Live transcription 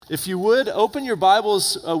If you would, open your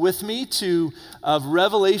Bibles with me to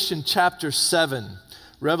Revelation chapter 7.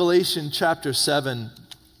 Revelation chapter 7.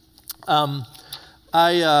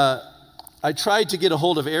 I tried to get a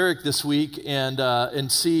hold of Eric this week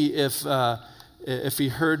and see if he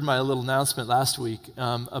heard my little announcement last week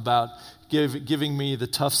about giving me the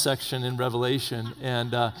tough section in Revelation,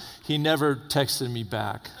 and he never texted me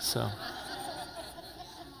back.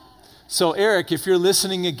 So Eric, if you're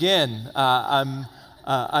listening again,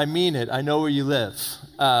 I mean it. I know where you live.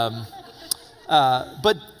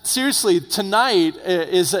 But seriously, tonight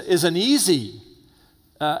is an easy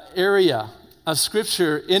area of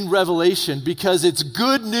Scripture in Revelation because it's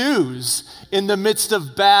good news in the midst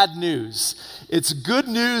of bad news. It's good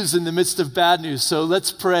news in the midst of bad news. So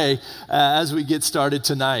let's pray as we get started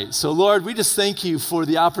tonight. So Lord, we just thank you for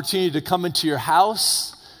the opportunity to come into your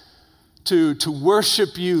house, to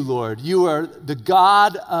worship you, Lord. You are the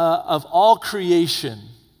God of all creation.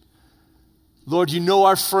 Lord, you know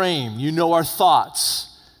our frame. You know our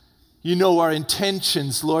thoughts. You know our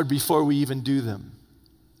intentions, Lord, before we even do them.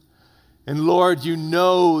 And Lord, you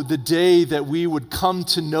know the day that we would come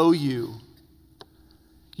to know you.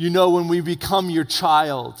 You know when we become your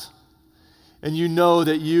child. And you know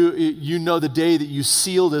that you know the day that you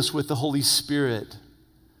sealed us with the Holy Spirit.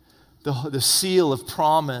 The seal of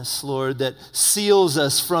promise, Lord, that seals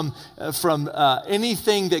us from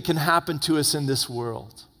anything that can happen to us in this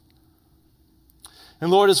world. And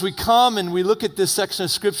Lord, as we come and we look at this section of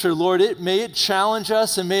Scripture, Lord, may it challenge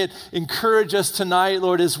us and may it encourage us tonight,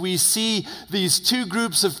 Lord, as we see these two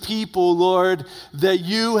groups of people, Lord, that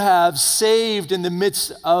you have saved in the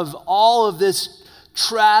midst of all of this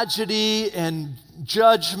tragedy and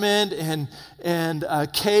judgment and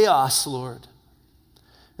chaos, Lord.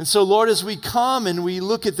 And so, Lord, as we come and we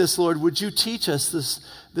look at this, Lord, would you teach us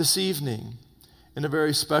this evening in a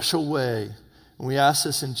very special way? And we ask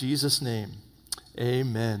this in Jesus' name.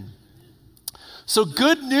 Amen. So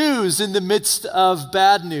good news in the midst of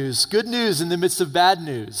bad news. Good news in the midst of bad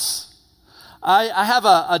news. I have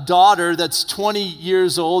a daughter that's 20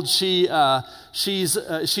 years old. She's our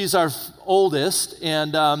oldest,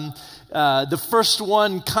 and the first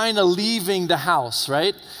one kind of leaving the house,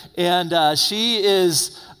 right? And she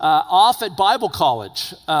is off at Bible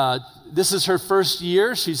college. This is her first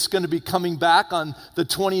year. She's going to be coming back on the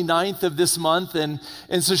 29th of this month. And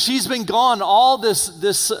so she's been gone all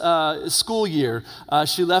this school year.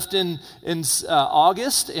 She left in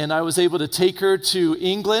August, and I was able to take her to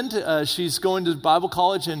England. She's going to Bible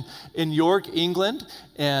college in York, England.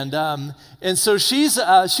 And so she's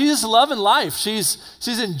loving life. She's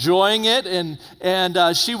enjoying it, and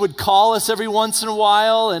she would call us every once in a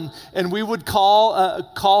while, and we would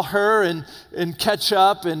call her and catch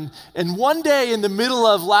up. And one day in the middle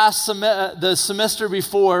of the semester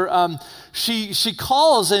before, she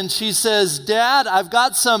calls and she says, "Dad, I've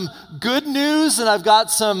got some good news and I've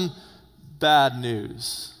got some bad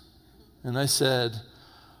news." And I said,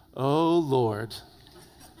 "Oh Lord."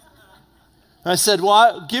 I said,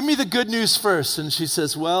 "Well, give me the good news first." And she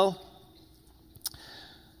says, "Well,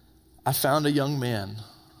 I found a young man."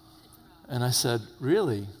 And I said,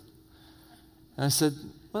 "Really?" And I said,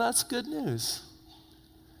 "Well, that's good news."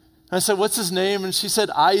 And I said, "What's his name?" And she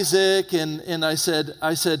said, "Isaac." And I said,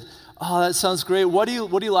 "Oh, that sounds great. What do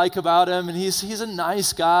you like about him?" And he's a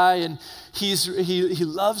nice guy, and he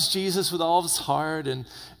loves Jesus with all of his heart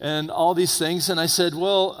and all these things. And I said,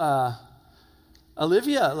 "Well,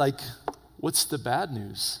 Olivia, what's the bad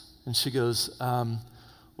news?" And she goes,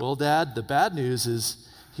 "Well, Dad, the bad news is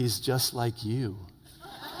he's just like you."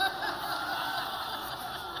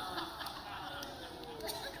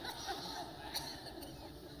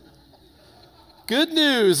 Good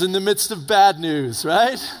news in the midst of bad news,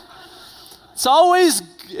 right? It's always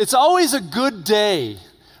a good day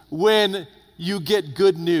when you get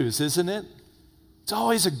good news, isn't it? It's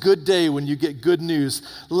always a good day when you get good news.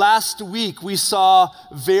 Last week, we saw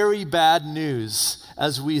very bad news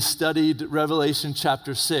as we studied Revelation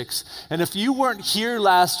chapter 6. And if you weren't here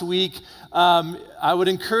last week, I would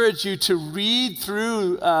encourage you to read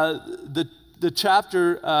through the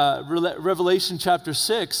chapter, Revelation chapter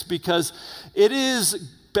 6, because it is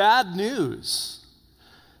bad news.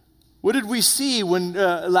 What did we see when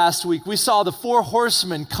last week? We saw the four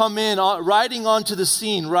horsemen come in riding onto the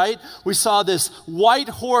scene, right? We saw this white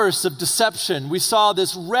horse of deception. We saw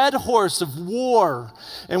this red horse of war.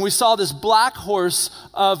 And we saw this black horse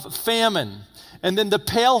of famine. And then the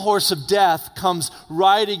pale horse of death comes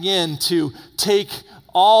riding in to take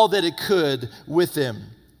all that it could with him.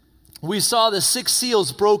 We saw the 6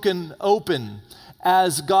 seals broken open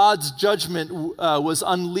as God's judgment was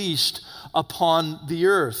unleashed upon the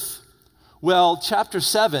earth. Well, chapter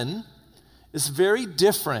 7 is very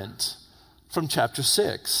different from chapter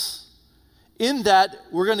 6, in that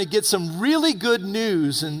we're going to get some really good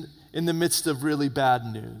news in the midst of really bad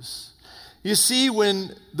news. You see,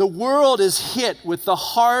 when the world is hit the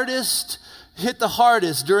hardest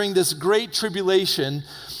during this great tribulation,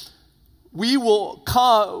 will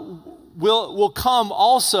come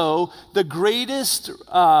also the greatest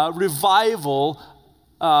revival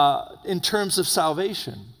in terms of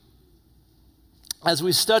salvation. As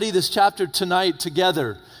we study this chapter tonight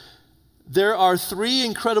together, there are three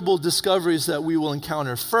incredible discoveries that we will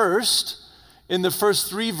encounter. First, in the first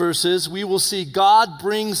 3 verses, we will see God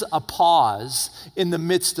brings a pause in the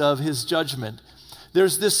midst of his judgment.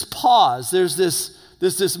 There's this pause, there's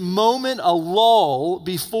this moment, a lull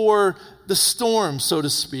before the storm, so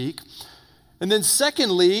to speak. And then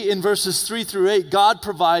secondly, in verses 3 through 8, God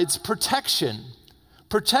provides protection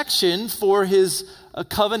for his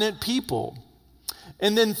covenant people.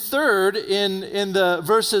 And then third, in the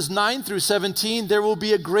verses 9 through 17, there will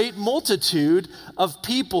be a great multitude of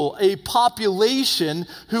people, a population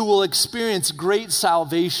who will experience great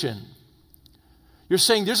salvation. You're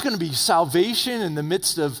saying there's going to be salvation in the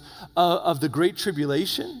midst of the great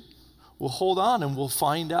tribulation? Well, hold on and we'll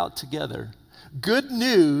find out together. Good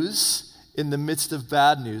news in the midst of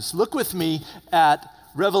bad news. Look with me at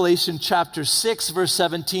Revelation chapter 6, verse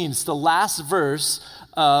 17. It's the last verse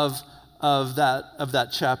of that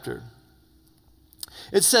chapter.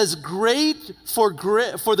 It says, for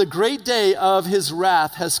the great day of his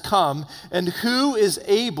wrath has come, and who is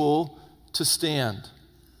able to stand?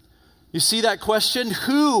 You see that question?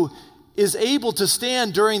 Who is able to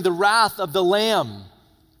stand during the wrath of the Lamb?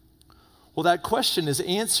 Well, that question is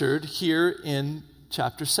answered here in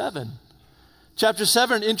chapter 7. Chapter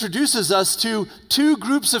 7 introduces us to 2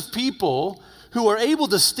 groups of people who are able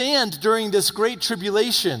to stand during this great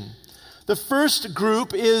tribulation. The first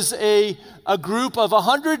group is a group of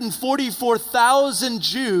 144,000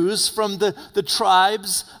 Jews from the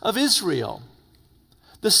tribes of Israel.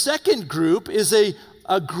 The second group is a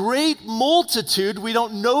great multitude. We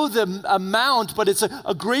don't know the amount, but it's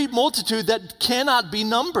a great multitude that cannot be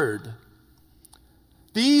numbered.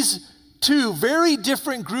 These 2 very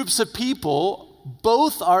different groups of people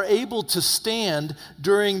both are able to stand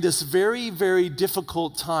during this very, very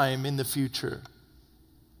difficult time in the future.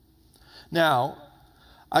 Now,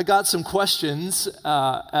 I got some questions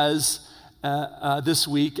this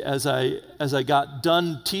week as I got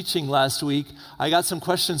done teaching last week. I got some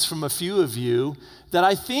questions from a few of you that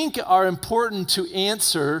I think are important to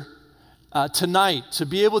answer tonight, to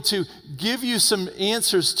be able to give you some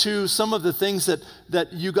answers to some of the things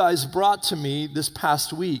that you guys brought to me this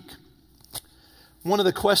past week. One of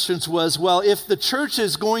the questions was, well, if the church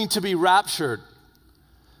is going to be raptured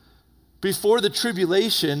before the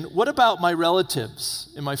tribulation, what about my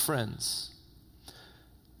relatives and my friends?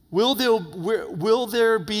 Will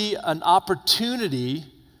there be an opportunity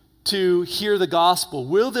to hear the gospel?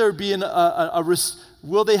 Will there be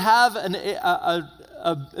will they have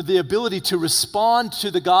the ability to respond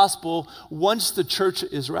to the gospel once the church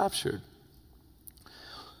is raptured?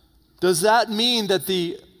 Does that mean that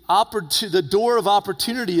the door of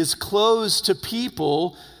opportunity is closed to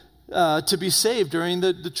people to be saved during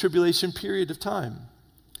the tribulation period of time?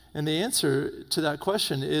 And the answer to that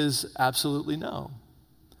question is absolutely no.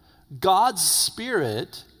 God's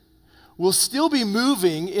Spirit will still be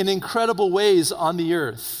moving in incredible ways on the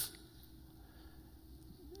earth.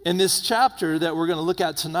 And this chapter that we're going to look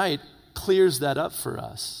at tonight clears that up for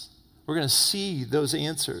us. We're going to see those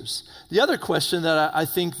answers. The other question that I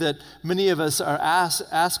think that many of us are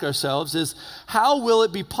ask ourselves is, how will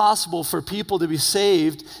it be possible for people to be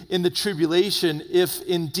saved in the tribulation if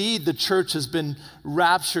indeed the church has been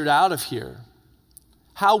raptured out of here?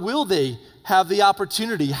 How will they have the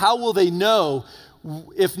opportunity? How will they know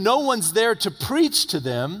if no one's there to preach to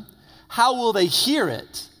them? How will they hear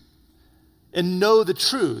it and know the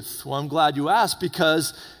truth? Well, I'm glad you asked,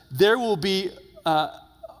 because there will be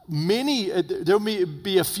there may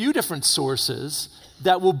be a few different sources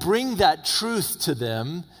that will bring that truth to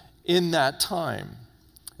them in that time.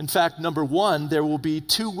 In fact, number one, there will be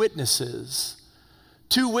 2 witnesses.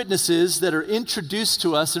 2 witnesses that are introduced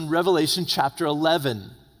to us in Revelation chapter 11.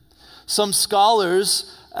 Some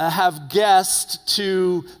scholars have guessed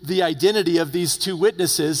to the identity of these 2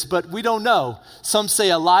 witnesses, but we don't know. Some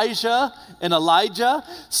say Elijah and Elijah.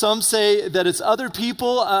 Some say that it's other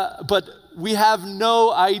people, but we have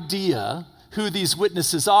no idea who these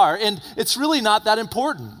witnesses are, and it's really not that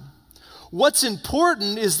important. What's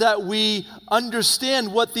important is that we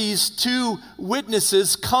understand what these 2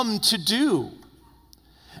 witnesses come to do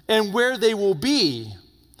and where they will be.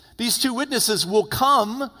 These two witnesses will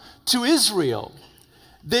come to Israel.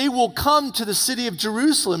 They will come to the city of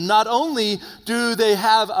Jerusalem. Not only do they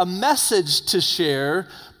have a message to share,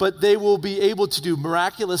 but they will be able to do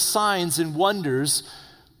miraculous signs and wonders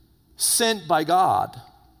sent by God.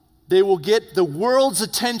 They will get the world's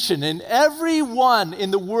attention, and everyone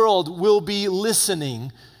in the world will be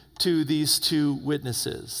listening to these two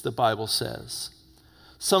witnesses, the Bible says.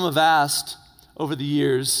 Some have asked over the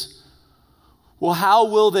years, well, how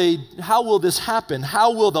will this happen?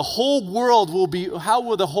 How will the whole world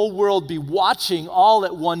be watching all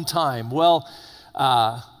at one time? Well,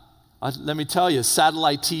 let me tell you,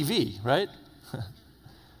 satellite TV, right?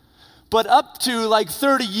 But up to like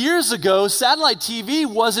 30 years ago, satellite TV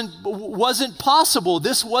wasn't possible.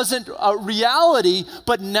 This wasn't a reality,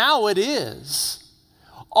 but now it is.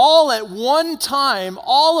 All at one time,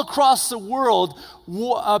 all across the world,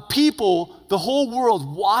 people, the whole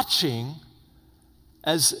world watching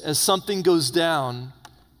as something goes down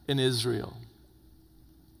in Israel.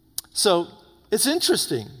 So it's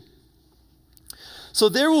interesting. So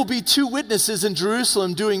there will be two witnesses in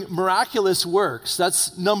Jerusalem doing miraculous works.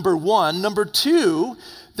 That's number one. Number two,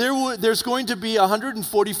 there's going to be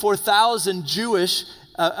 144,000 Jewish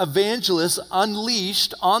evangelists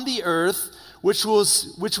unleashed on the earth, which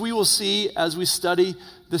we will see as we study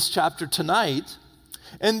this chapter tonight.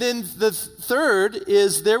 And then the third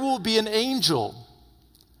is there will be an angel.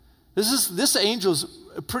 This angel is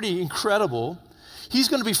pretty incredible. He's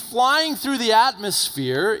going to be flying through the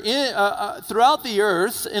atmosphere, throughout the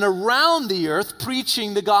earth and around the earth,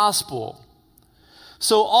 preaching the gospel.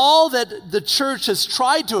 So all that the church has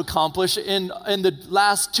tried to accomplish in the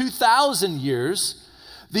last 2,000 years,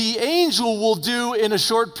 the angel will do in a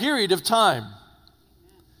short period of time.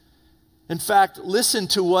 In fact, listen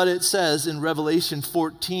to what it says in Revelation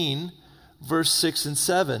 14, verse 6 and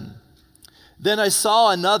 7. Then I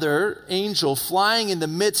saw another angel flying in the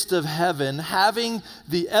midst of heaven, having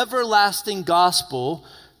the everlasting gospel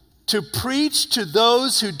to preach to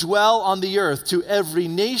those who dwell on the earth, to every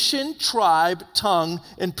nation, tribe, tongue,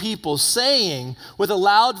 and people, saying with a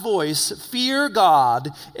loud voice, "Fear God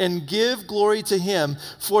and give glory to him,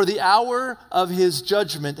 for the hour of his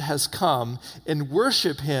judgment has come, and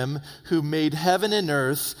worship him who made heaven and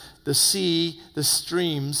earth, the sea, the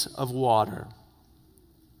streams of water."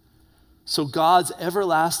 So God's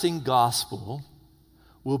everlasting gospel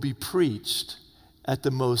will be preached at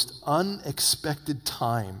the most unexpected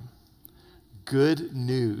time. Good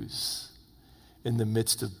news in the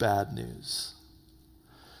midst of bad news.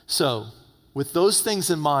 So, with those things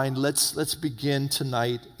in mind, let's begin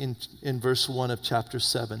tonight in verse 1 of chapter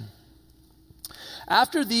 7.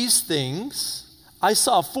 After these things, I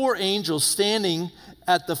saw four angels standing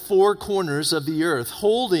at the four corners of the earth,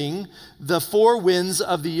 holding the four winds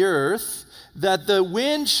of the earth, that the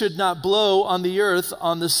wind should not blow on the earth,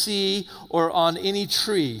 on the sea, or on any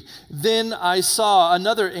tree. Then I saw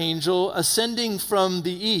another angel ascending from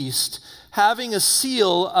the east, having a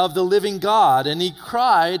seal of the living God, and he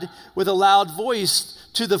cried with a loud voice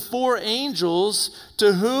to the four angels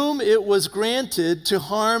to whom it was granted to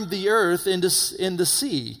harm the earth and the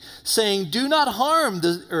sea, saying, "Do not harm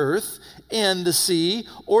the earth and the sea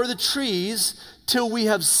or the trees till we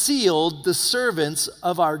have sealed the servants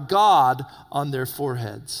of our God on their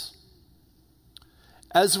foreheads."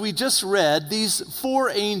 As we just read, these four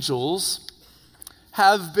angels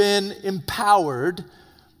have been empowered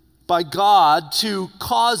by God to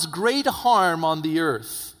cause great harm on the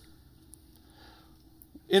earth.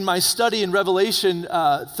 In my study in Revelation,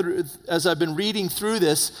 as I've been reading through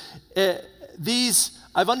this,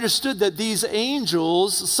 I've understood that these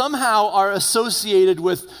angels somehow are associated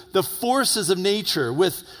with the forces of nature,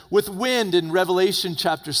 with wind in Revelation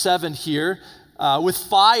chapter 7 here, with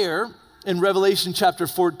fire in Revelation chapter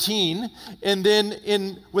 14, and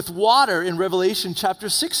then with water in Revelation chapter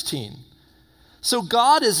 16. So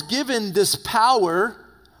God has given this power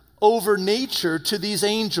over nature to these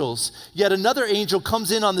angels. Yet another angel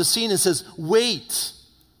comes in on the scene and says, wait,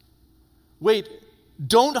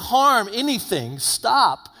 don't harm anything.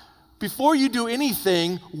 Stop. Before you do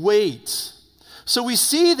anything, wait. So we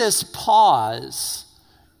see this pause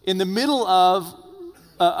in the middle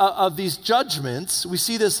of these judgments. We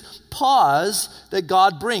see this pause that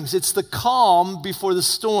God brings. It's the calm before the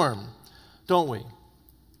storm, don't we?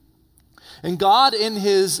 And God, in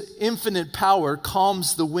his infinite power,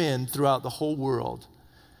 calms the wind throughout the whole world.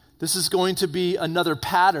 This is going to be another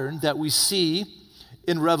pattern that we see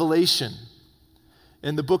in Revelation.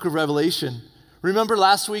 In the book of Revelation. Remember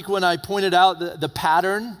last week when I pointed out the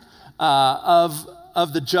pattern of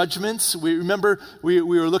of the judgments. We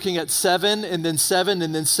were looking at 7 and then 7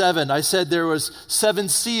 and then 7. I said there was 7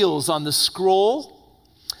 seals on the scroll,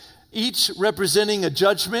 each representing a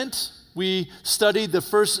judgment. We studied the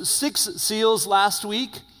first 6 seals last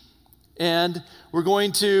week, and we're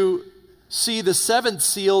going to see the 7th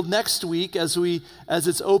seal next week as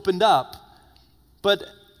it's opened up. But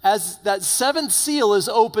as that 7th seal is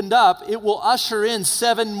opened up, it will usher in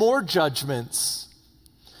 7 more judgments.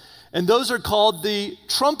 And those are called the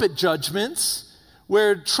trumpet judgments,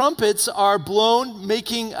 where trumpets are blown,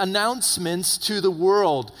 making announcements to the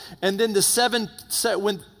world. And then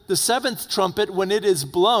when the 7th trumpet, when it is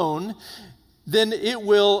blown, then it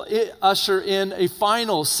will usher in a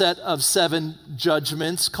final set of 7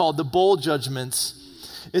 judgments called the bowl judgments.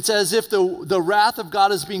 It's as if the wrath of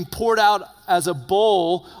God is being poured out as a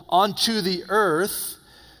bowl onto the earth,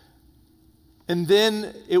 and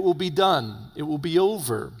then it will be done. It will be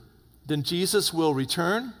over. Then Jesus will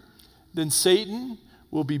return, then Satan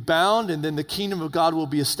will be bound, and then the kingdom of God will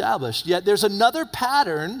be established. Yet there's another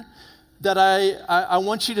pattern that I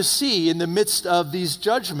want you to see in the midst of these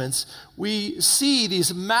judgments. We see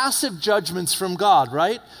these massive judgments from God,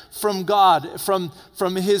 right? From God, from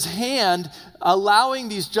his hand, allowing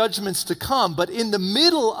these judgments to come. But in the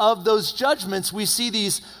middle of those judgments, we see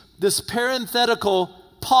this parenthetical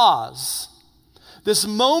pause. This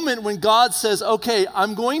moment when God says, okay,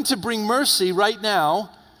 I'm going to bring mercy right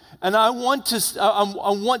now, and I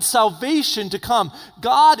want salvation to come.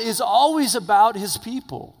 God is always about his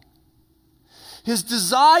people. His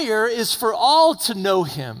desire is for all to know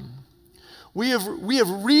him. We have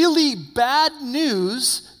really bad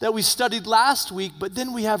news that we studied last week, but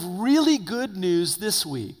then we have really good news this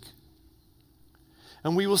week.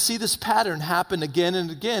 And we will see this pattern happen again and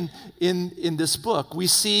again in this book. We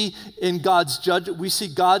see God's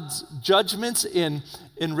judgments in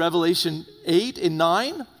Revelation 8 and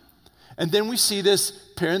 9, and then we see this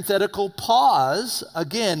parenthetical pause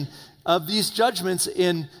again of these judgments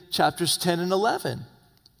in chapters 10 and 11.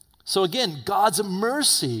 So again, God's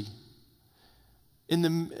mercy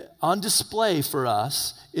on display for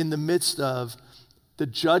us in the midst of the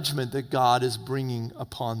judgment that God is bringing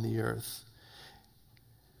upon the earth.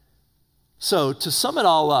 So to sum it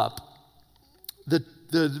all up,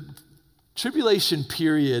 the tribulation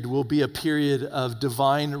period will be a period of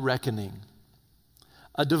divine reckoning.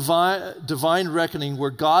 A divine reckoning where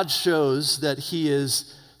God shows that he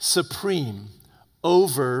is supreme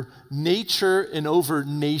over nature and over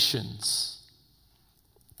nations.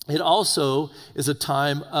 It also is a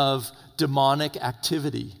time of demonic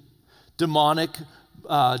activity, demonic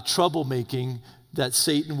troublemaking that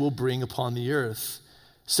Satan will bring upon the earth.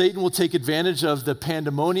 Satan will take advantage of the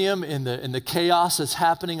pandemonium and the chaos that's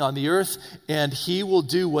happening on the earth, and he will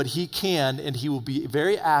do what he can, and he will be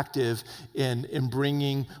very active in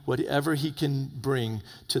bringing whatever he can bring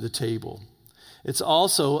to the table. It's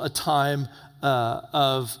also a time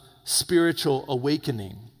of spiritual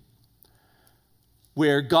awakening,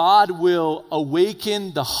 where God will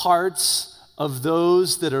awaken the hearts of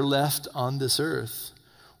those that are left on this earth,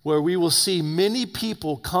 where we will see many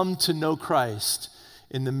people come to know Christ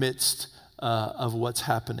in the midst of what's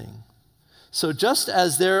happening. So just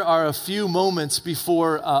as there are a few moments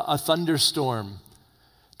before a thunderstorm,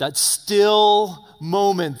 that still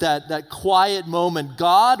moment, that quiet moment,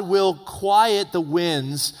 God will quiet the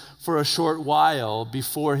winds for a short while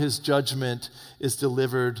before his judgment is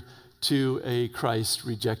delivered to a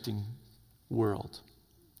Christ-rejecting world.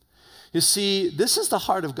 You see, this is the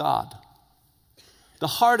heart of God. The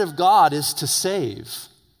heart of God is to save.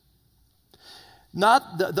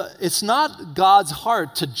 It's not God's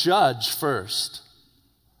heart to judge first.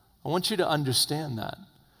 I want you to understand that.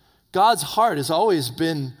 God's heart has always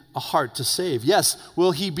been a heart to save. Yes.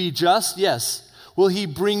 Will he be just? Yes. Will he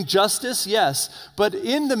bring justice? Yes. But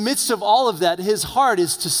in the midst of all of that, his heart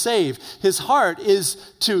is to save. His heart is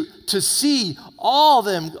to see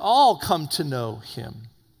all come to know him.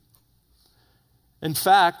 In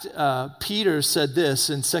fact, Peter said this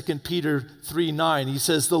in 2 Peter 3:9. He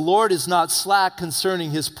says, "The Lord is not slack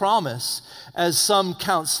concerning his promise, as some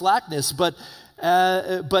count slackness, but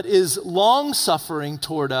is long-suffering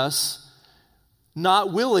toward us,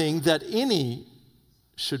 not willing that any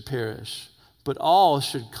should perish, but all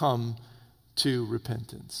should come to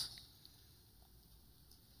repentance."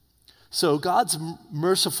 So God's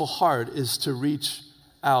merciful heart is to reach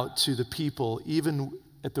out to the people even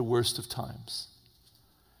at the worst of times.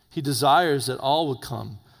 He desires that all would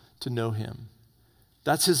come to know him.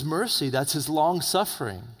 That's his mercy. That's his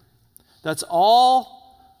long-suffering. That all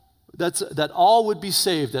would be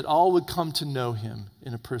saved, that all would come to know him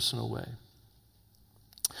in a personal way.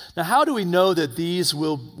 Now, how do we know that these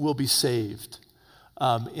will be saved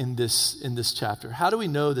in this chapter? How do we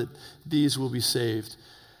know that these will be saved?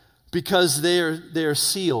 Because they are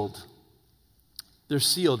sealed. They're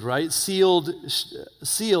sealed, right? Sealed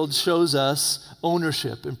shows us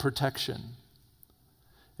ownership and protection.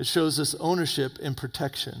 It shows us ownership and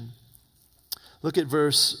protection. Look at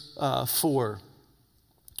verse 4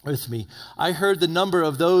 with me. I heard the number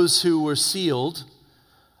of those who were sealed,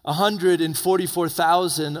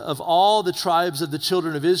 144,000 of all the tribes of the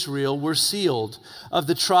children of Israel were sealed. Of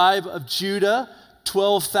the tribe of Judah,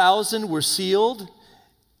 12,000 were sealed.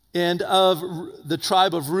 And of the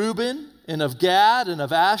tribe of Reuben, and of Gad, and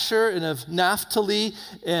of Asher, and of Naphtali,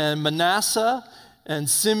 and Manasseh, and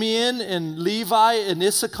Simeon, and Levi, and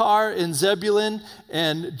Issachar, and Zebulun,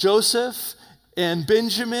 and Joseph, and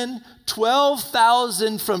Benjamin,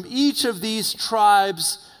 12,000 from each of these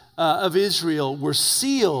tribes of Israel were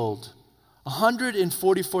sealed,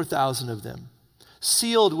 144,000 of them,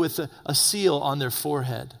 sealed with a seal on their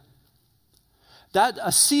forehead. That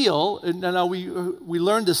a seal, and now we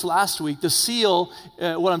learned this last week, the seal,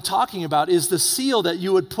 what I'm talking about is the seal that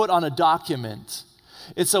you would put on a document.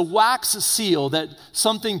 It's a wax seal, that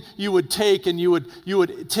something you would take, and you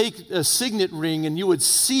would take a signet ring and you would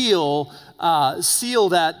seal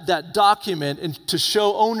that document and to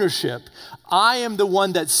show ownership. I am the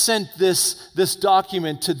one that sent this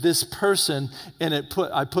document to this person, and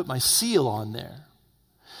I put my seal on there.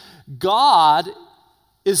 God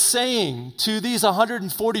is saying to these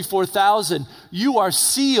 144,000, you are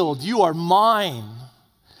sealed, you are mine.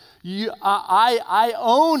 I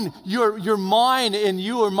own you're mine, and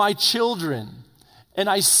you are my children. And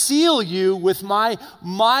I seal you with my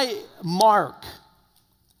mark.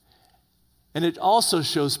 And it also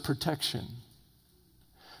shows protection.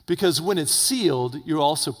 Because when it's sealed, you're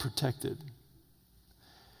also protected.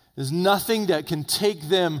 There's nothing that can take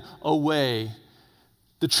them away.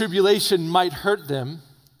 The tribulation might hurt them.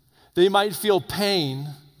 They might feel pain.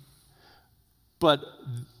 But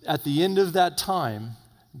at the end of that time,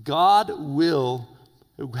 God will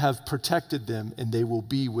have protected them, and they will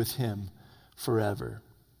be with him forever.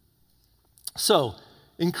 So,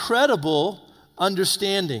 incredible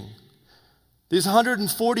understanding. These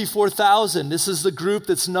 144,000, this is the group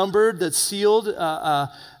that's numbered, that's sealed.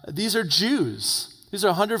 These are Jews. These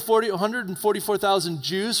are 144,000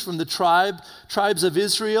 Jews from the tribes of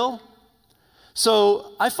Israel.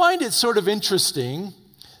 So I find it sort of interesting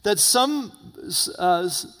that some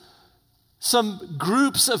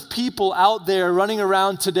groups of people out there running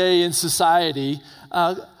around today in society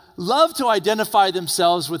love to identify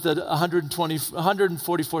themselves with the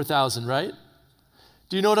 144,000, right?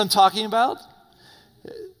 Do you know what I'm talking about?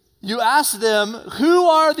 You ask them, who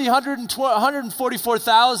are the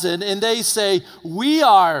 144,000? And they say, we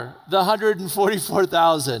are the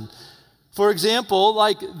 144,000. For example,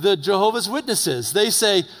 like the Jehovah's Witnesses, they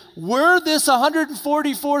say, we're this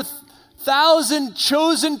 144,000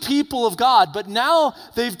 chosen people of God. But now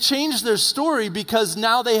they've changed their story, because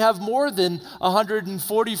now they have more than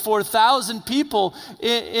 144,000 people.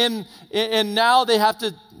 And now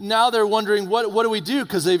they're wondering, what do we do?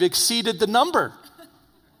 Because they've exceeded the number.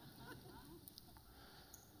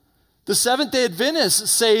 The Seventh-day Adventists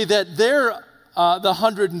say that they're the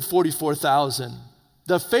 144,000.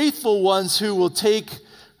 The faithful ones who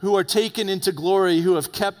are taken into glory, who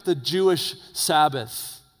have kept the Jewish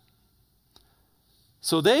Sabbath.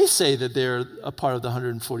 So they say that they're a part of the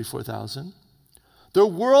 144,000. The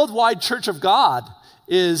Worldwide Church of God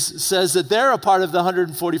says that they're a part of the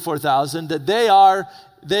 144,000, that they are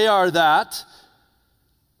that.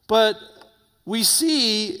 But we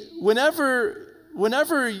see whenever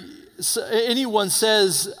anyone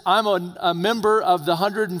says, I'm a member of the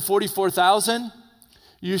 144,000,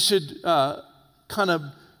 you should kind of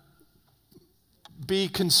be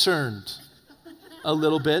concerned a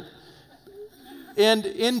little bit. And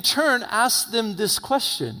in turn, ask them this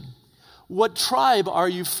question: what tribe are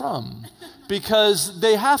you from? Because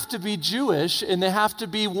they have to be Jewish, and they have to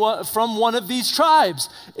be from one of these tribes.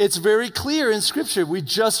 It's very clear in Scripture. We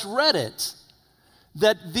just read it,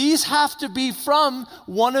 that these have to be from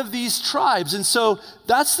one of these tribes. And so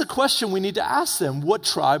that's the question we need to ask them. What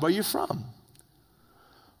tribe are you from?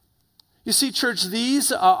 You see, church,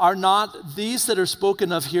 these are not, these that are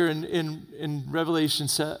spoken of here in Revelation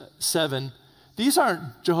 7, these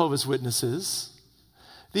aren't Jehovah's Witnesses.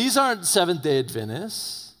 These aren't Seventh-day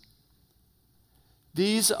Adventists.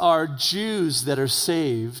 These are Jews that are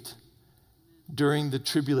saved during the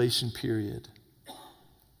tribulation period.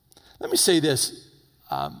 Let me say this.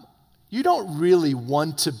 You don't really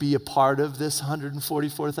want to be a part of this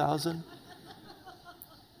 144,000,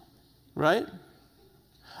 right?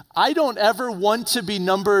 I don't ever want to be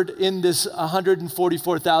numbered in this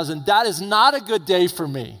 144,000. That is not a good day for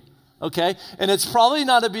me, okay? And it's probably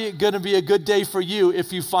not going to be a good day for you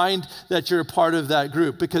if you find that you're a part of that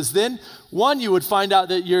group, because then, one, you would find out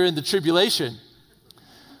that you're in the tribulation.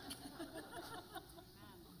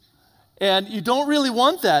 And you don't really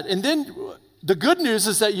want that. And then the good news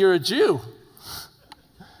is that you're a Jew.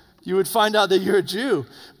 You would find out that you're a Jew.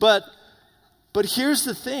 But here's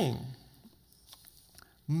the thing.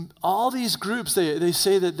 All these groups, they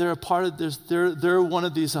say that they're a part of this, they're one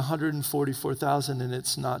of these 144,000, and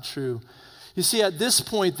it's not true. You see, at this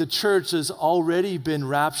point, the church has already been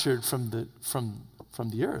raptured from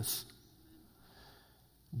the earth.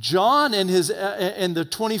 John and the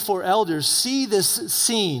 24 elders see this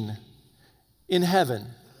scene in heaven.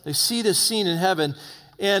 They see this scene in heaven.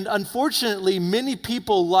 And unfortunately, many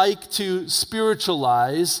people like to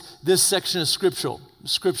spiritualize this section of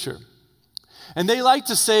scripture. And they like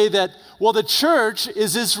to say that, well, the church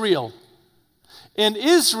is Israel. And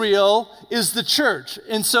Israel is the church.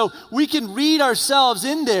 And so we can read ourselves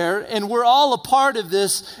in there, and we're all a part of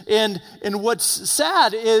this. And what's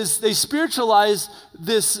sad is they spiritualize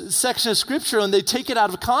this section of scripture and they take it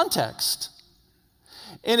out of context.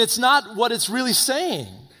 And it's not what it's really saying.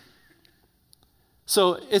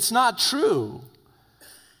 So it's not true.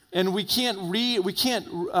 And we can't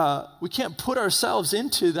put ourselves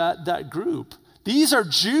into that group. These are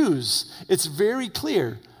Jews. It's very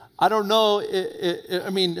clear. I don't know,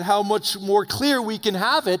 how much more clear we can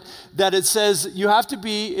have it, that it says you have to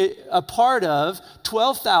be a part of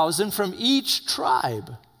 12,000 from each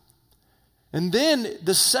tribe. And then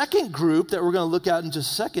the second group that we're going to look at in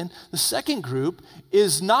just a second, the second group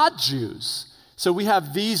is not Jews. So we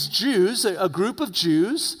have these Jews, a group of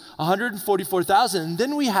Jews, 144,000, and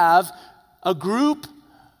then we have a group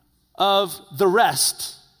of the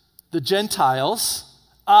rest, the Gentiles,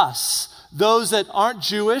 us, those that aren't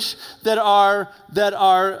Jewish, that are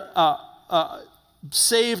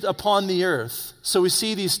saved upon the earth. So we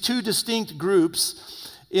see these two distinct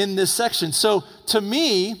groups in this section. So to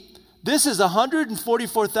me, this is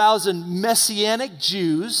 144,000 Messianic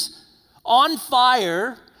Jews on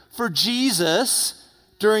fire for Jesus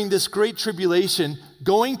during this great tribulation,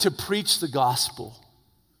 going to preach the gospel.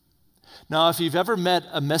 Now, if you've ever met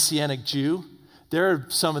a Messianic Jew, they're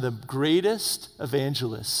some of the greatest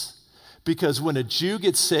evangelists. Because when a Jew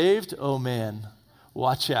gets saved, oh man,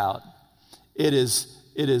 watch out. It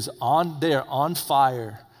is on, they are on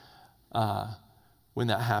fire when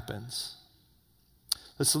that happens.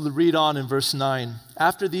 Let's read on in verse 9.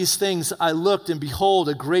 After these things I looked, and behold,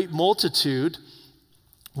 a great multitude,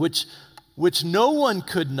 which no one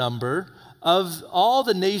could number, of all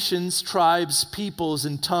the nations, tribes, peoples,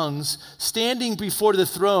 and tongues, standing before the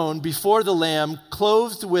throne, before the Lamb,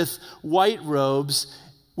 clothed with white robes,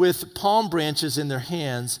 with palm branches in their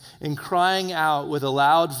hands, and crying out with a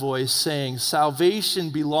loud voice, saying, Salvation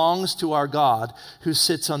belongs to our God, who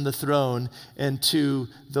sits on the throne, and to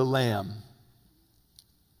the Lamb.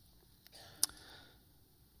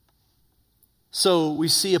 So we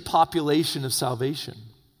see a population of salvation.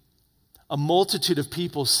 A multitude of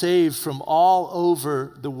people saved from all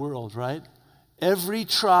over the world, right? Every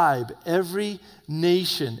tribe, every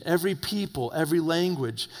nation, every people, every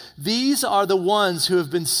language. These are the ones who have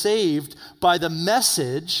been saved by the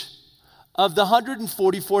message of the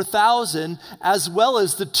 144,000, as well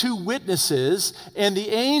as the two witnesses and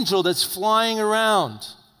the angel that's flying around.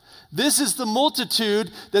 This is the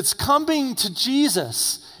multitude that's coming to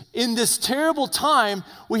Jesus. In this terrible time,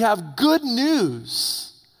 we have good news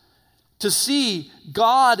to see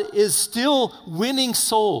God is still winning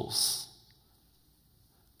souls.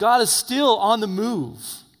 God is still on the move.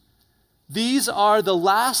 These are the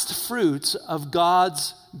last fruits of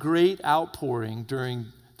God's great outpouring during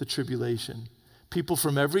the tribulation. People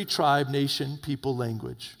from every tribe, nation, people,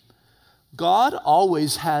 language. God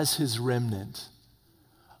always has his remnant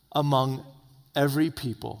among every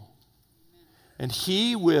people. And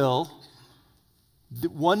he will,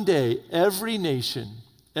 one day, every nation,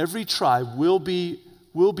 every tribe will be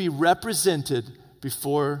represented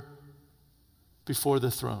before the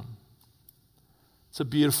throne. It's a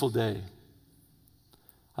beautiful day.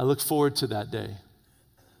 I look forward to that day.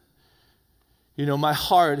 You know, my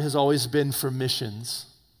heart has always been for missions.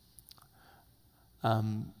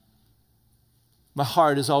 My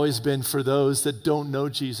heart has always been for those that don't know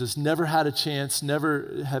Jesus, never had a chance,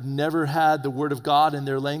 never had the word of God in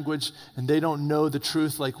their language, and they don't know the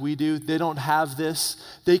truth like we do. They don't have this.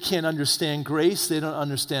 They can't understand grace. They don't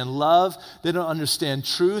understand love. They don't understand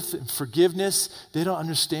truth and forgiveness. They don't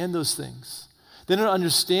understand those things. They don't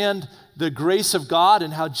understand the grace of God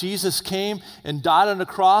and how Jesus came and died on the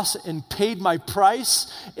cross and paid my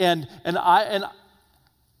price. And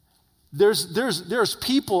there's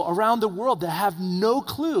people around the world that have no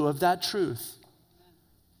clue of that truth.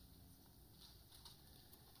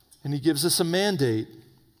 And he gives us a mandate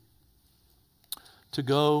to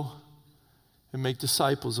go and make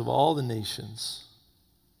disciples of all the nations.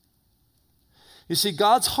 You see,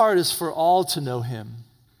 God's heart is for all to know him.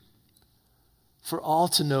 For all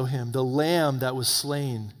to know him. The Lamb that was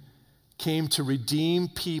slain came to redeem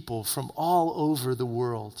people from all over the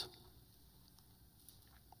world.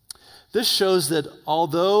 This shows that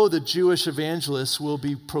although the Jewish evangelists will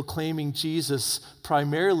be proclaiming Jesus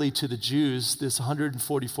primarily to the Jews, this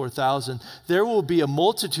 144,000, there will be a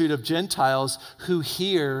multitude of Gentiles who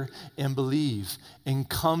hear and believe and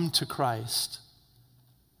come to Christ.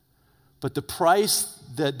 But the price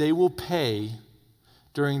that they will pay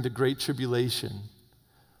during the Great Tribulation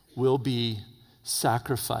will be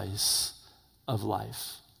sacrifice of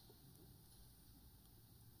life.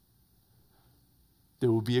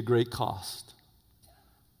 There will be a great cost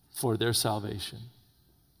for their salvation,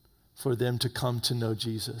 for them to come to know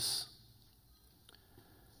Jesus.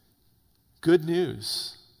 Good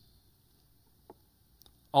news.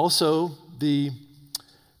 Also, the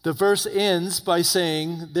verse ends by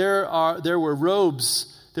saying there were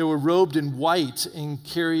robed in white and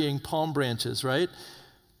carrying palm branches, right?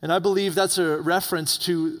 And I believe that's a reference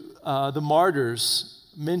to the martyrs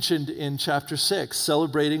mentioned in chapter 6,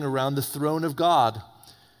 celebrating around the throne of God.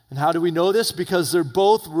 And how do we know this? Because they're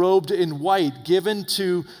both robed in white, given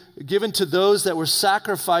to those that were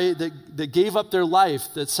sacrificed, that gave up their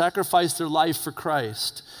life, that sacrificed their life for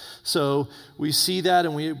Christ. So we see that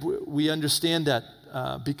and we understand that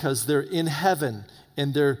because they're in heaven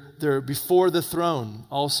and they're before the throne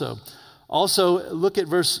also. Also, look at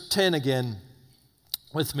verse 10 again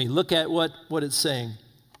with me. Look at what it's saying,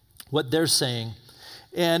 what they're saying.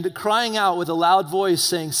 And crying out with a loud voice,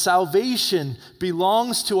 saying, "Salvation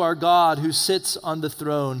belongs to our God who sits on the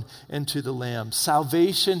throne and to the Lamb."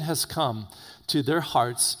 Salvation has come to their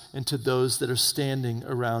hearts and to those that are standing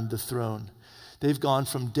around the throne. They've gone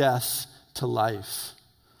from death to life.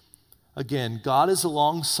 Again, God is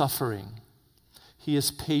long-suffering. He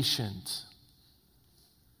is patient,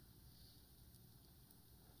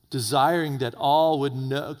 desiring that all would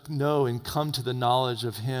know and come to the knowledge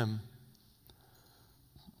of him.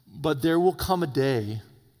 But there will come a day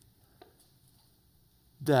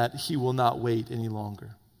that he will not wait any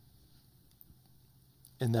longer.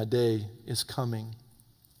 And that day is coming.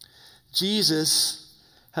 Jesus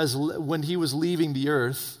when he was leaving the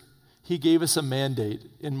earth, he gave us a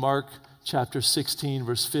mandate in Mark chapter 16,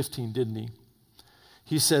 verse 15, didn't he?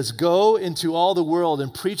 He says, "Go into all the world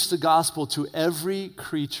and preach the gospel to every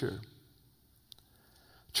creature."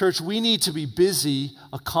 Church, we need to be busy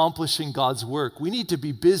accomplishing God's work. We need to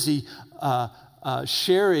be busy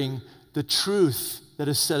sharing the truth that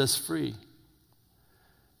has set us free.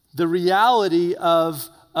 The reality of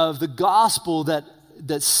the gospel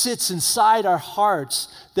that sits inside our hearts,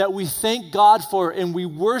 that we thank God for and we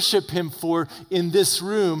worship him for in this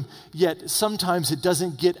room, yet sometimes it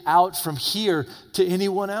doesn't get out from here to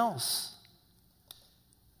anyone else.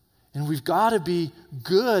 And we've got to be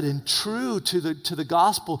good and true to the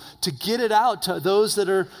gospel to get it out to those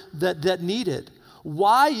that need it.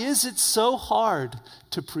 Why is it so hard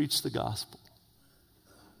to preach the gospel?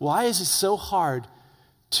 Why is it so hard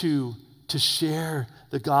to share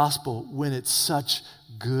the gospel when it's such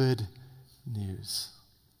good news?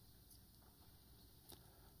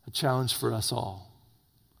 A challenge for us all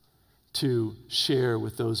to share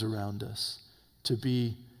with those around us, to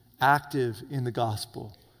be active in the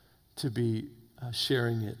gospel, to be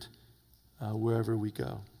sharing it wherever we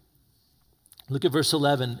go. Look at verse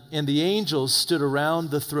 11. "And the angels stood around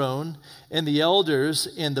the throne, and the elders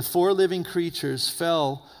and the 4 living creatures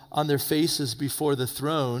fell on their faces before the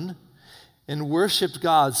throne and worshiped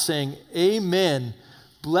God, saying, 'Amen.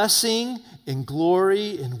 Blessing and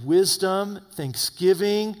glory and wisdom,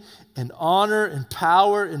 thanksgiving and honor and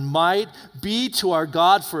power and might be to our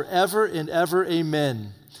God forever and ever.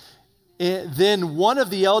 Amen.' And then one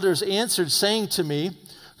of the elders answered, saying to me,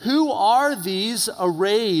 'Who are these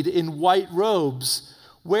arrayed in white robes?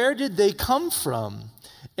 Where did they come from?'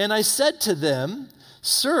 And I said to them,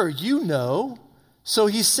 'Sir, you know.' So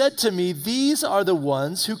he said to me, 'These are the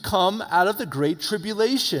ones who come out of the great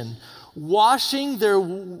tribulation, washing their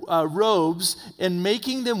robes and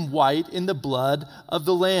making them white in the blood of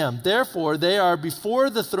the Lamb. Therefore they are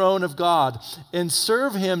before the throne of God and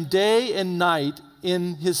serve him day and night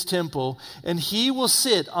in his temple, and he will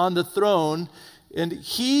sit on the throne And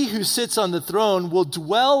he who sits on the throne will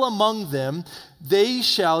dwell among them. They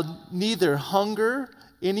shall neither hunger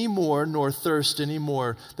anymore nor thirst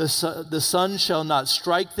anymore. The sun shall not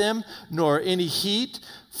strike them, nor any heat.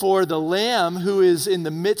 For the Lamb who is in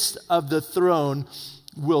the midst of the throne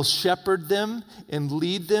will shepherd them and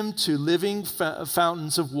lead them to living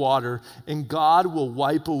fountains of water, and God will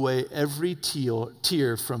wipe away every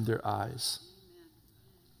tear from their eyes.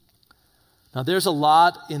 Now, there's a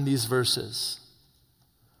lot in these verses,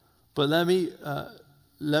 but let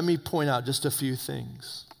me point out just a few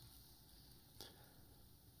things.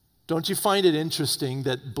 Don't you find it interesting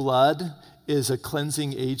that blood is a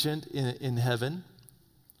cleansing agent in heaven?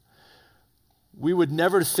 We would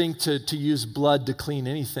never think to use blood to clean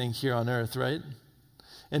anything here on earth, right?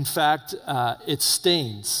 In fact, it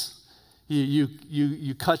stains.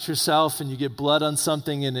 You cut yourself and you get blood on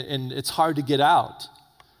something and it's hard to get out.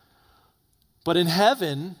 But in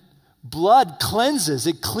heaven, blood cleanses.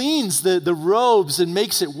 It cleans the robes and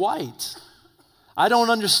makes it white. I don't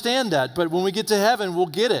understand that, but when we get to heaven, we'll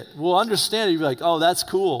get it. We'll understand it. You'll be like, oh, that's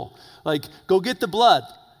cool. Like, go get the blood.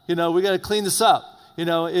 We got to clean this up.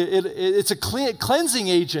 It's a cleansing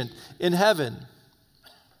agent in heaven.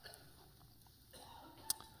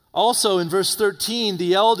 Also, in verse 13,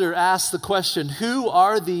 the elder asks the question, who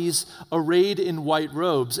are these arrayed in white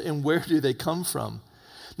robes, and where do they come from?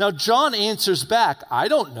 Now, John answers back, I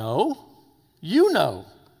don't know. You know.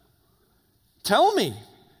 Tell me.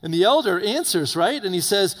 And the elder answers, right? And he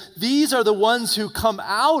says, these are the ones who come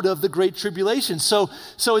out of the great tribulation. So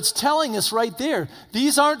it's telling us right there,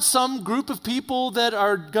 these aren't some group of people that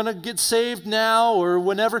are going to get saved now or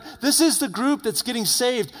whenever. This is the group that's getting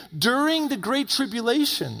saved during the great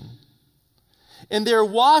tribulation. And they're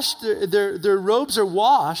washed, their robes are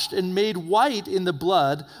washed and made white in the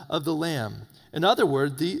blood of the Lamb. In other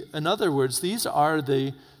words, these are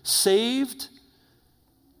the saved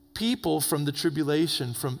people from the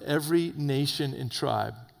tribulation, from every nation and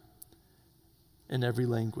tribe and every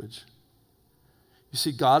language. You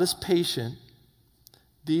see, God is patient.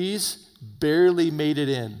 These barely made it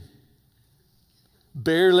in.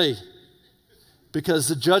 Barely. Because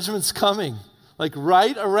the judgment's coming, like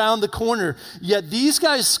right around the corner. Yet these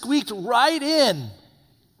guys squeaked right in.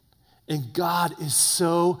 And God is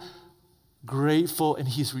so grateful and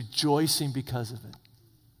he's rejoicing because of it.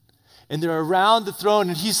 And they're around the throne,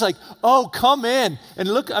 and he's like, oh, come in. And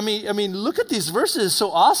look at these verses. It's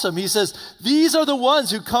so awesome. He says, these are the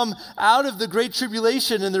ones who come out of the great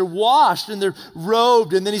tribulation, and they're washed, and they're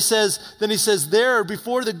robed. And then he says there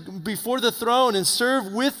before the throne, and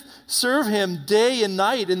serve him day and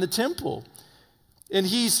night in the temple. And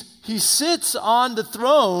he sits on the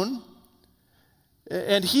throne,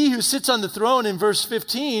 and he who sits on the throne in verse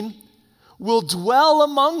 15 will dwell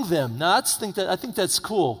among them. Now, I think that's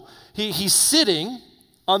cool. He's sitting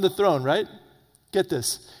on the throne, right? Get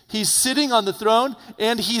this. He's sitting on the throne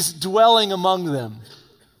and he's dwelling among them.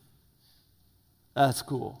 That's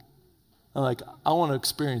cool. I want to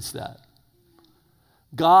experience that.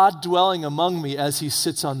 God dwelling among me as he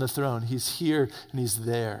sits on the throne. He's here and he's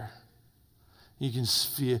there. You can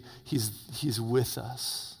feel he's with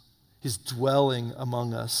us. He's dwelling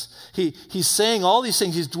among us. He's saying all these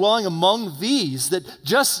things. He's dwelling among these that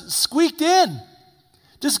just squeaked in.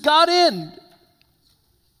 Just got in,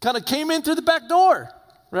 kind of came in through the back door,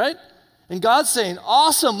 right? And God's saying,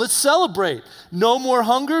 awesome, let's celebrate. No more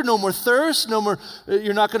hunger, no more thirst,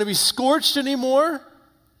 you're not going to be scorched anymore.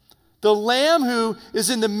 The Lamb who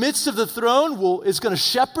is in the midst of the throne is going to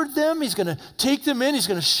shepherd them. He's going to take them in. He's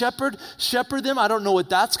going to shepherd them. I don't know what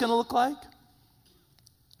that's going to look like.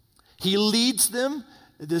 He leads them.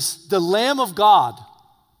 The Lamb of God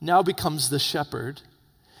now becomes the shepherd.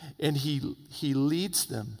 And he leads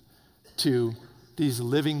them to these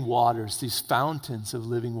living waters, these fountains of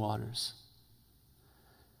living waters.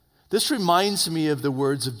 This reminds me of the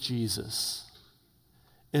words of Jesus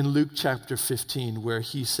in Luke chapter 15, where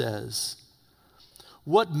he says,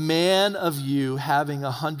 what man of you having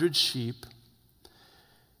 100 sheep,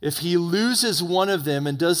 if he loses one of them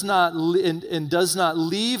and does not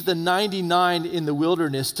leave the 99 in the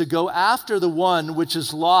wilderness to go after the one which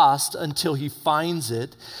is lost until he finds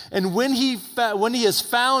it, and when he has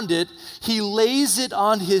found it, he lays it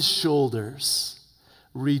on his shoulders,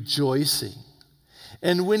 rejoicing.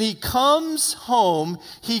 And when he comes home,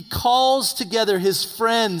 he calls together his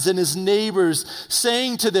friends and his neighbors,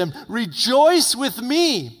 saying to them, rejoice with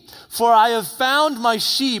me, for I have found my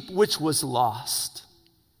sheep which was lost.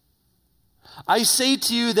 I say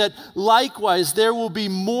to you that likewise there will be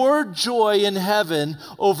more joy in heaven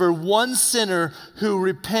over one sinner who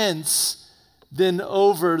repents than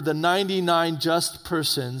over the 99 just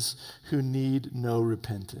persons who need no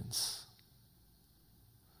repentance.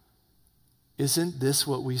 Isn't this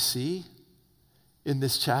what we see in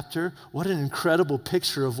this chapter? What an incredible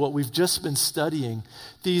picture of what we've just been studying.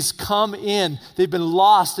 These come in, they've been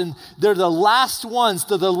lost, and they're the last ones.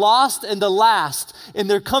 They're the lost and the last. And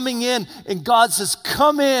they're coming in, and God says,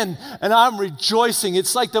 come in, and I'm rejoicing.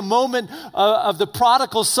 It's like the moment of the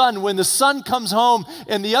prodigal son, when the son comes home,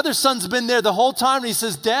 and the other son's been there the whole time, and he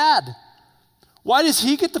says, Dad, why does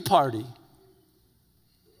he get the party?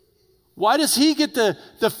 Why does he get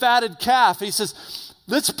the fatted calf? He says,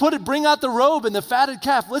 bring out the robe and the fatted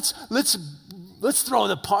calf. Let's throw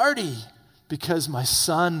the party because my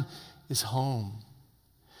son is home.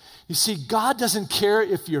 You see, God doesn't care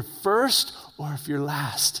if you're first or if you're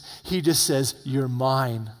last. He just says, you're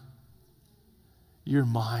mine. You're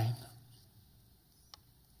mine.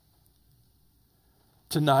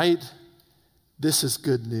 Tonight, this is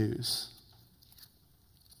good news.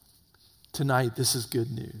 Tonight, this is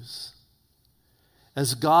good news.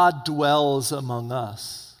 As God dwells among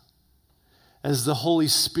us, as the Holy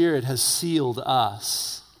Spirit has sealed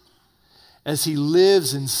us, as He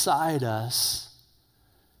lives inside us,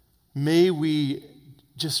 may we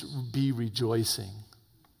just be rejoicing.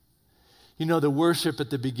 You know, the worship at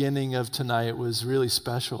the beginning of tonight was really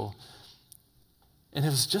special, and it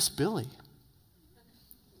was just Billy.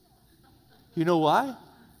 You know why?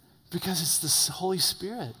 Because it's the Holy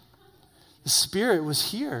Spirit. The Spirit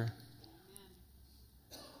was here.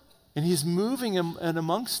 And He's moving and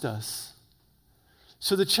amongst us.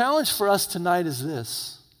 So the challenge for us tonight is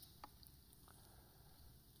this.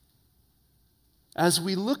 As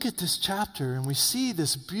we look at this chapter and we see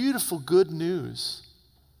this beautiful good news,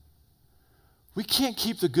 we can't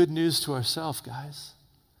keep the good news to ourselves, guys.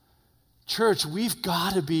 Church, we've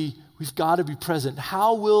got to be present.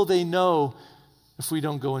 How will they know if we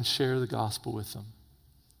don't go and share the gospel with them?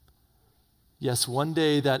 Yes, one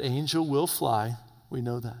day that angel will fly. We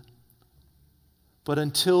know that. But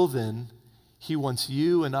until then, He wants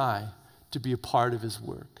you and I to be a part of His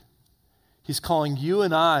work. He's calling you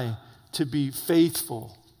and I to be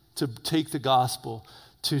faithful, to take the gospel,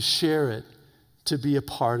 to share it, to be a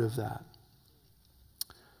part of that.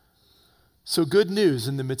 So good news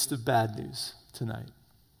in the midst of bad news tonight.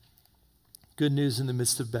 Good news in the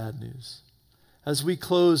midst of bad news. As we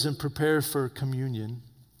close and prepare for communion,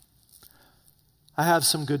 I have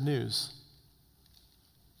some good news.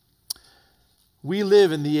 We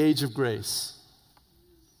live in the age of grace.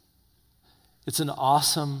 It's an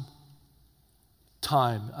awesome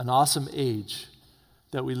time, an awesome age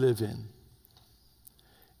that we live in.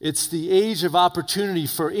 It's the age of opportunity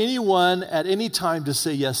for anyone at any time to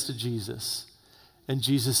say yes to Jesus. And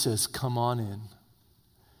Jesus says, come on in.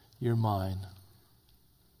 You're mine.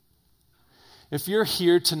 If you're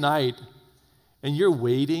here tonight and you're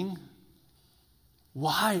waiting,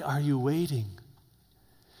 why are you waiting?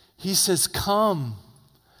 He says, come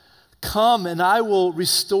and I will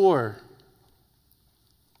restore.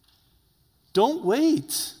 Don't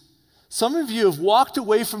wait. Some of you have walked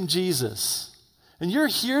away from Jesus, and you're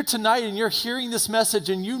here tonight and you're hearing this message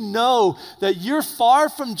and you know that you're far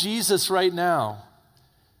from Jesus right now.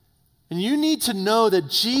 And you need to know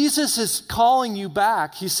that Jesus is calling you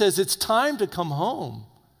back. He says, it's time to come home.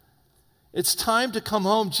 It's time to come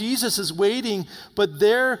home. Jesus is waiting, but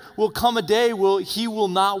there will come a day where He will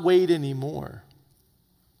not wait anymore.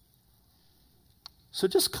 So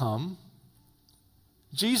just come.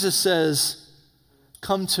 Jesus says,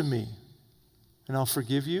 come to me, and I'll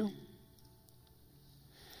forgive you.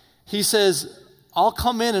 He says, I'll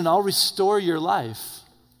come in and I'll restore your life.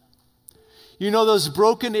 You know those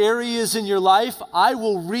broken areas in your life? I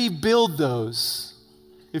will rebuild those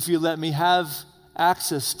if you let me have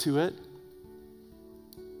access to it.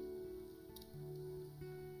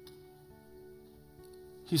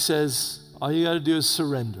 He says, all you got to do is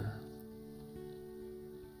surrender.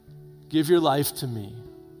 Give your life to me.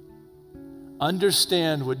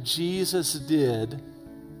 Understand what Jesus did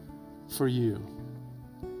for you.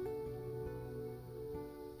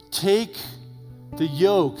 Take the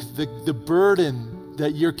yoke, the burden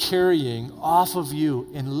that you're carrying off of you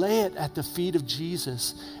and lay it at the feet of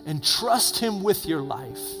Jesus and trust Him with your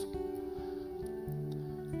life.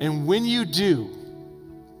 And when you do,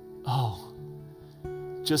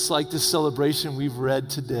 just like the celebration we've read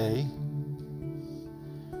today,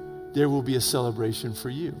 there will be a celebration for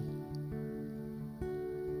you.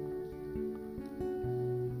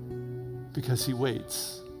 Because He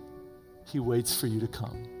waits. He waits for you to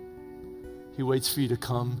come. He waits for you to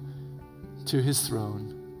come to His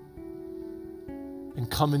throne and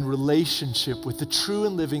come in relationship with the true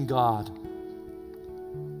and living God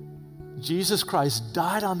Jesus Christ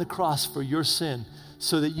died on the cross for your sin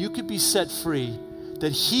so that you could be set free,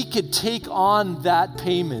 that he could take on that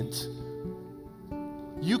payment.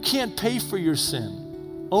 You can't pay for your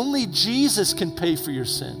sin. Only Jesus can pay for your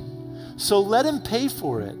sin. So let him pay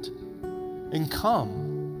for it and come.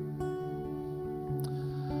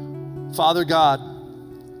 Father God,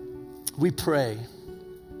 we pray.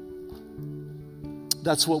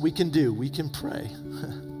 That's what we can do. We can pray.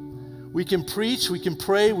 We can preach, we can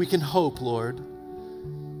pray, we can hope, Lord.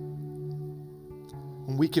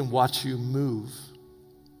 And we can watch you move.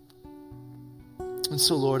 And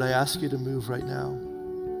so, Lord, I ask you to move right now.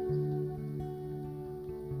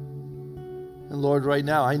 And Lord, right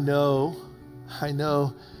now, I know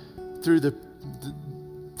through the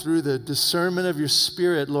discernment of your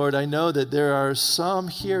Spirit, Lord, I know that there are some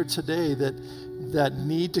here today that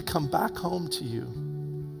need to come back home to you.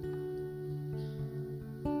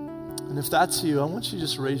 And if that's you, I want you to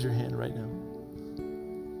just raise your hand right now.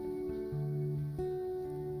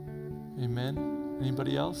 Amen.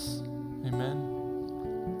 Anybody else? Amen.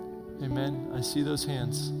 Amen. I see those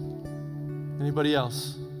hands. Anybody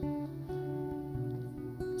else?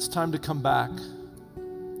 It's time to come back.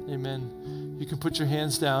 Amen. You can put your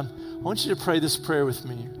hands down. I want you to pray this prayer with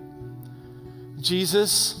me.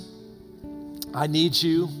 Jesus, I need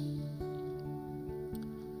you.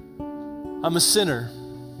 I'm a sinner.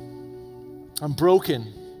 I'm broken.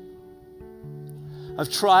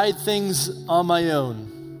 I've tried things on my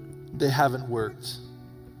own. They haven't worked.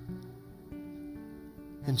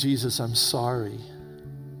 And Jesus, I'm sorry.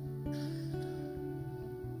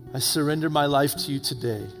 I surrender my life to you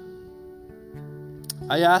today.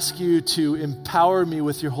 I ask you to empower me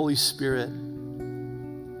with your Holy Spirit.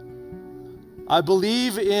 I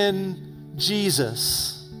believe in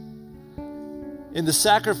Jesus, in the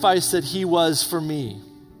sacrifice that he was for me.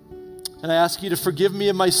 And I ask you to forgive me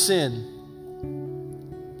of my sin.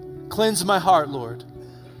 Cleanse my heart, Lord,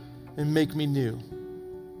 and make me new.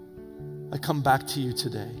 I come back to you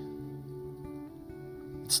today.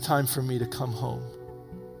 It's time for me to come home.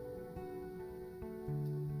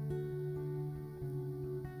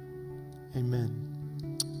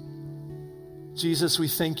 Amen. Jesus, we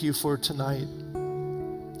thank you for tonight.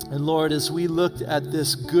 And Lord, as we looked at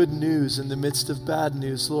this good news in the midst of bad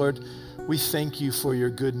news, Lord, we thank you for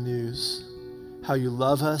your good news, how you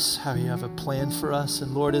love us, how you have a plan for us.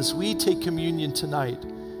 And Lord, as we take communion tonight,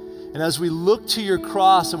 and as we look to your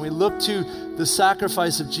cross and we look to the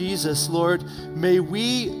sacrifice of Jesus, Lord, may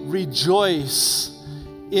we rejoice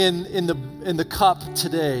in the cup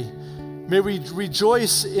today. May we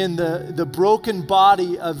rejoice in the broken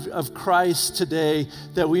body of Christ today,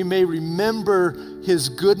 that we may remember his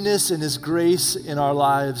goodness and his grace in our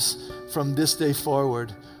lives from this day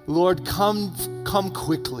forward. Lord, come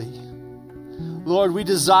quickly. Lord, we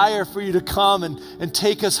desire for you to come and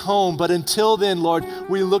take us home. But until then, Lord,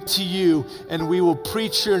 we look to you and we will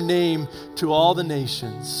preach your name to all the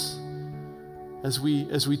nations as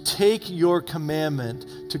we take your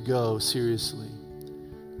commandment to go seriously.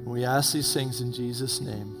 We ask these things in Jesus'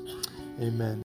 name. Amen.